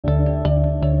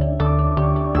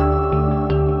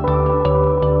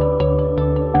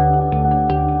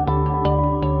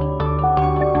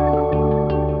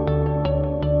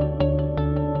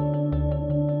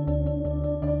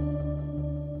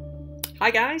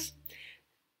guys.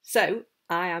 So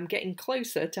I am getting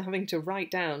closer to having to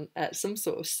write down some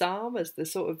sort of psalm as the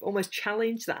sort of almost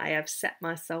challenge that I have set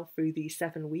myself through these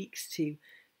 7 weeks to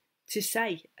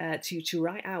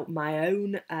write out my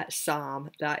own psalm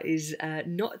that is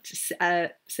not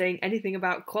saying anything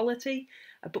about quality,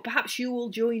 but perhaps you will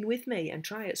join with me and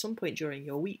try at some point during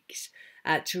your weeks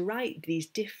to write these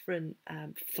different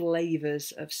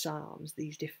flavours of psalms,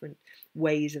 these different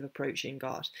ways of approaching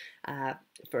God.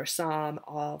 For a psalm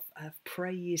of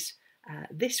praise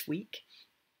this week,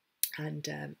 and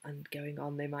going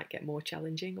on, they might get more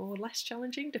challenging or less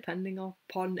challenging depending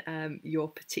upon your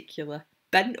particular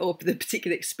bent or the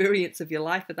particular experience of your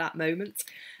life at that moment.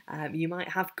 You might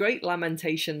have great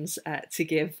lamentations to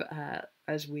give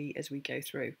as we go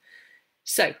through.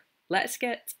 So let's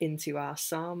get into our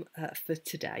psalm for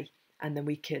today, and then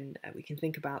we can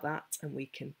think about that and we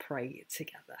can pray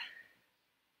together.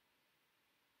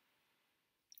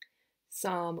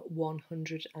 Psalm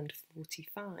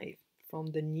 145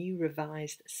 from the New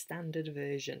Revised Standard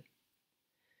Version.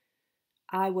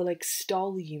 I will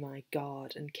extol you, my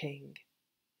God and King,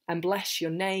 and bless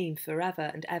your name forever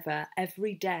and ever.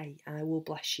 Every day I will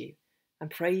bless you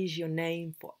and praise your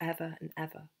name forever and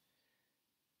ever.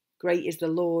 Great is the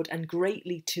Lord and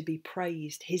greatly to be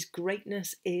praised. His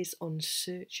greatness is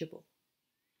unsearchable.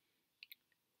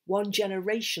 One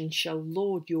generation shall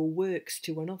laud your works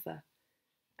to another,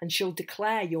 and shall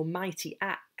declare your mighty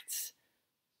acts.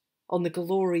 On the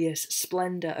glorious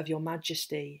splendour of your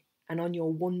majesty, and on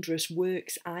your wondrous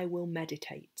works I will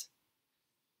meditate.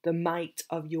 The might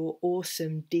of your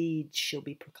awesome deeds shall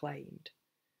be proclaimed,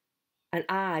 and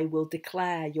I will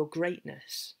declare your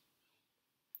greatness.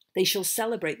 They shall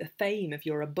celebrate the fame of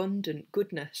your abundant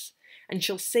goodness, and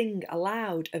shall sing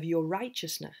aloud of your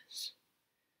righteousness.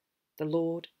 The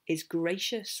Lord is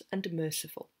gracious and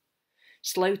merciful,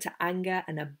 slow to anger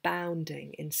and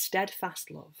abounding in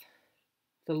steadfast love.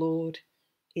 The Lord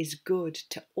is good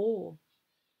to all,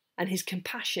 and his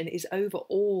compassion is over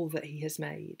all that he has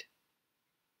made.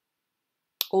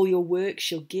 All your works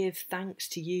shall give thanks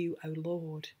to you, O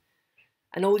Lord,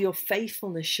 and all your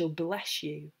faithfulness shall bless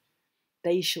you.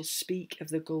 They shall speak of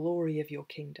the glory of your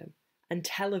kingdom and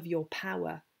tell of your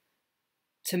power,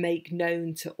 to make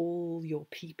known to all your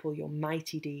people your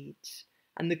mighty deeds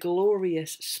and the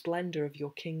glorious splendour of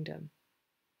your kingdom.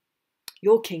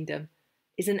 Your kingdom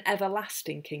is an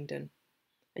everlasting kingdom,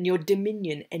 and your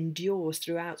dominion endures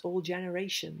throughout all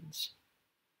generations.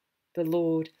 The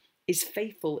Lord is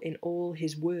faithful in all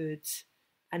his words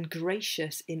and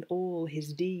gracious in all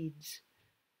his deeds.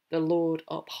 The Lord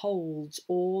upholds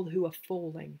all who are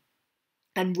falling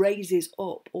and raises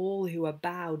up all who are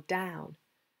bowed down.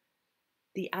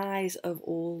 The eyes of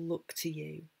all look to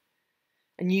you,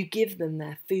 and you give them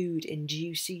their food in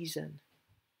due season.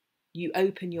 You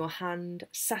open your hand,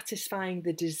 satisfying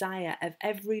the desire of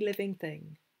every living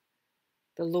thing.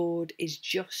 The Lord is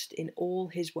just in all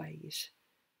his ways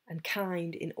and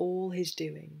kind in all his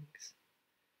doings.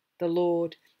 The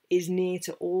Lord is near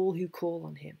to all who call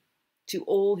on him, to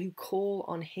all who call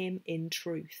on him in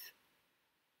truth.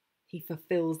 He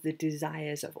fulfills the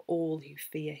desires of all who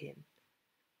fear him.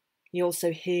 He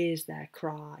also hears their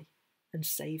cry and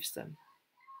saves them.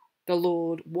 The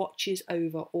Lord watches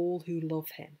over all who love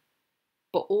him,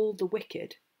 but all the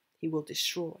wicked he will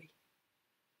destroy.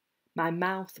 My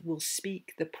mouth will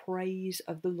speak the praise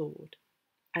of the Lord,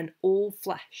 and all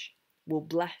flesh will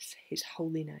bless his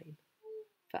holy name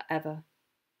forever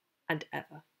and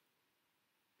ever.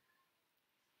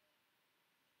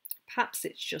 Perhaps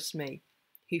it's just me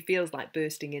who feels like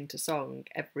bursting into song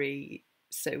every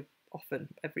so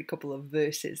often, every couple of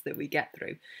verses that we get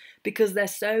through, because they're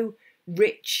so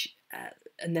rich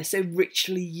and they're so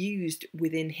richly used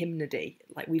within hymnody.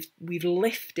 Like we've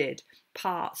lifted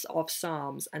parts of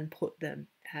psalms and put them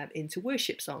into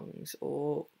worship songs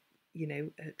or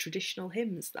traditional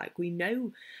hymns. Like we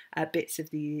know bits of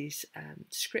these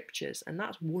scriptures, and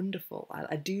that's wonderful.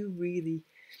 I do really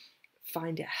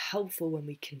find it helpful when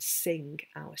we can sing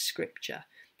our scripture,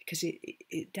 because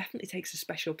it definitely takes a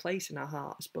special place in our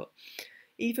hearts, but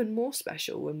even more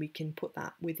special when we can put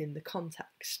that within the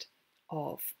context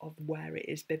of where it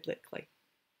is biblically.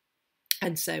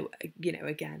 And so,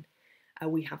 again,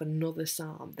 we have another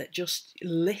psalm that just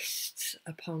lists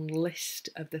upon list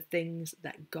of the things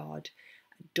that God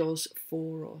does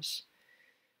for us.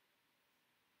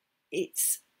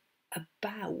 It's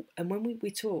about, and when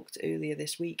we talked earlier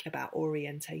this week about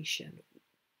orientation,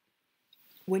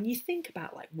 when you think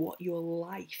about like what your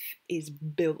life is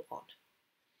built on,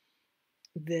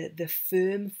 the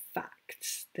firm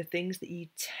facts, the things that you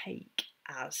take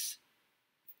as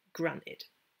granted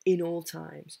in all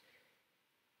times,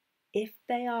 if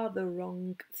they are the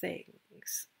wrong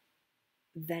things,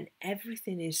 then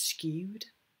everything is skewed.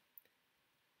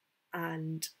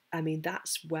 And I mean,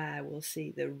 that's where we'll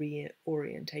see the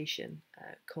reorientation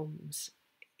comes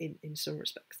in some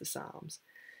respects, the Psalms.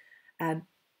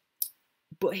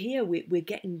 But here we're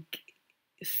getting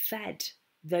fed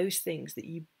those things that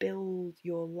you build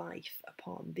your life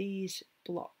upon, these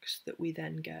blocks that we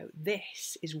then go,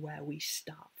 this is where we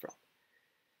start from.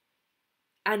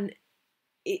 And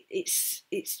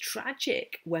it's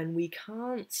tragic when we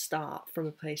can't start from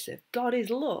a place of God is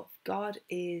love, God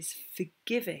is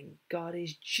forgiving, God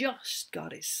is just,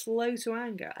 God is slow to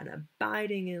anger and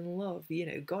abiding in love.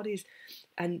 God is,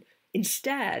 and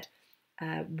instead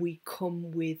we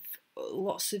come with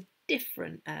lots of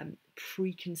different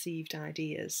preconceived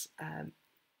ideas.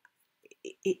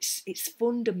 It's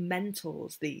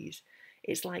fundamentals, these.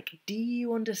 It's like, do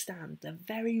you understand the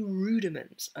very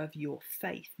rudiments of your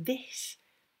faith? This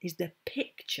is the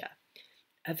picture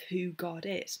of who God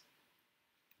is.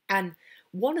 And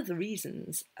one of the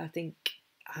reasons I think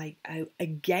I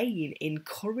again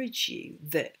encourage you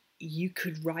that you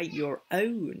could write your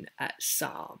own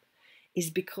psalm is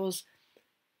because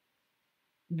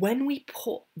when we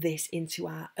put this into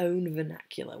our own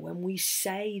vernacular, when we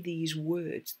say these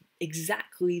words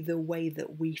exactly the way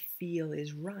that we feel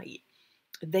is right,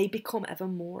 they become ever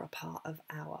more a part of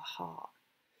our heart.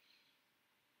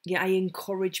 Yeah, I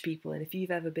encourage people, and if you've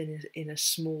ever been in a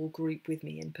small group with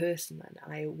me in person, then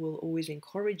I will always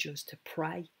encourage us to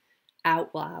pray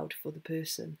out loud for the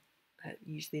person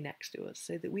usually next to us,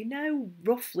 so that we know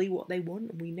roughly what they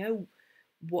want and we know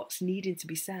what's needing to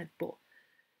be said. But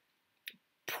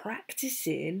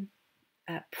practicing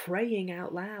praying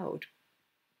out loud,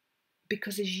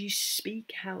 because as you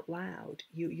speak out loud,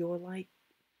 you're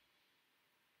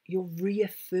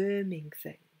reaffirming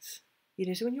things.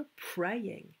 So when you're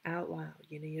praying out loud,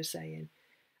 you're saying,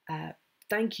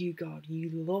 thank you, God,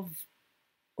 you love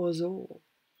us all.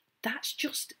 That's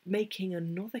just making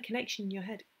another connection in your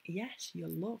head. Yes, you're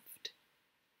loved.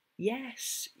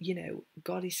 Yes,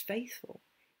 God is faithful.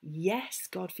 Yes,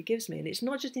 God forgives me. And it's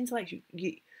not just intellectual.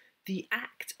 The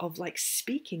act of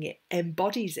speaking it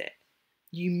embodies it.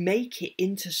 You make it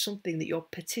into something that you're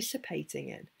participating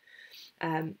in.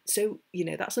 So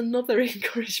that's another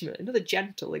encouragement, another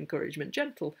gentle encouragement,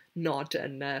 gentle nod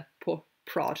and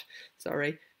prod,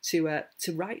 to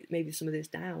write maybe some of this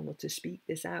down or to speak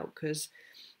this out, because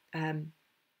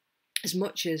as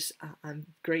much as I'm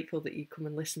grateful that you come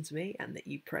and listen to me and that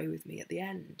you pray with me at the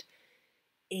end,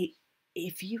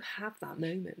 if you have that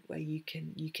moment where you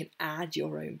can add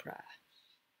your own prayer,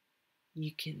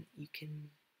 you can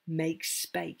make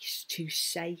space to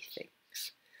say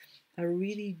things. I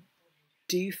really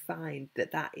do find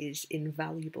that is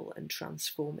invaluable and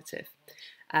transformative.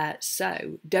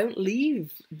 So don't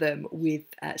leave them with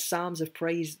psalms of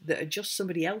praise that are just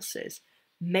somebody else's.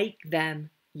 Make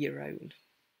them your own.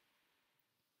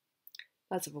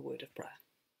 Let's have a word of prayer.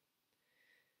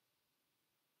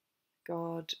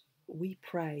 God, we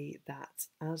pray that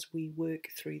as we work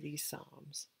through these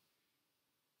psalms,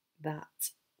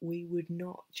 that we would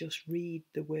not just read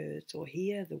the words or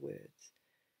hear the words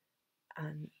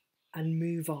and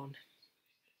move on,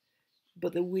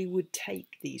 but that we would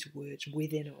take these words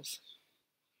within us,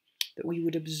 that we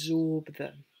would absorb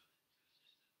them,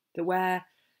 that where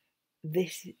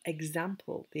this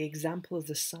example, the example of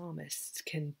the psalmists,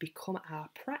 can become our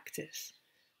practice,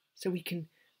 so we can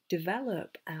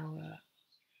develop our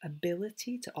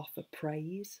ability to offer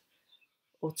praise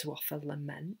or to offer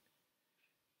lament,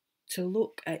 to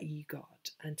look at you,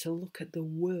 God, and to look at the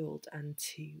world and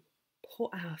to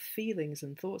put our feelings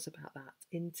and thoughts about that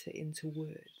into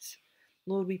words.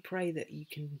 Lord, we pray that you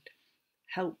can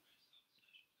help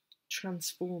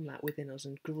transform that within us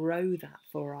and grow that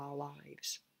for our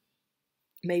lives.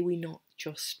 May we not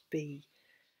just be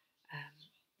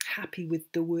happy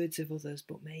with the words of others,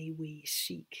 but may we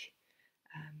seek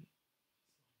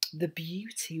the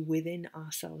beauty within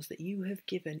ourselves that you have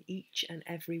given each and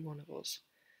every one of us,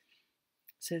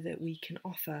 so that we can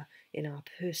offer in our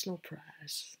personal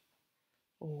prayers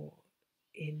or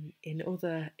in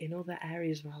other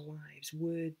areas of our lives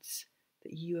words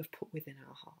that you have put within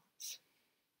our hearts,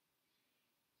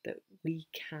 that we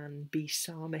can be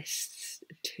psalmists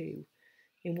too,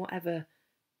 in whatever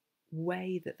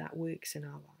way that works in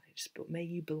our lives. But may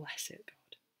you bless it,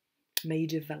 God. May you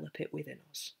develop it within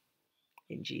us.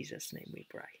 In Jesus' name we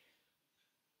pray.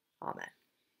 Amen.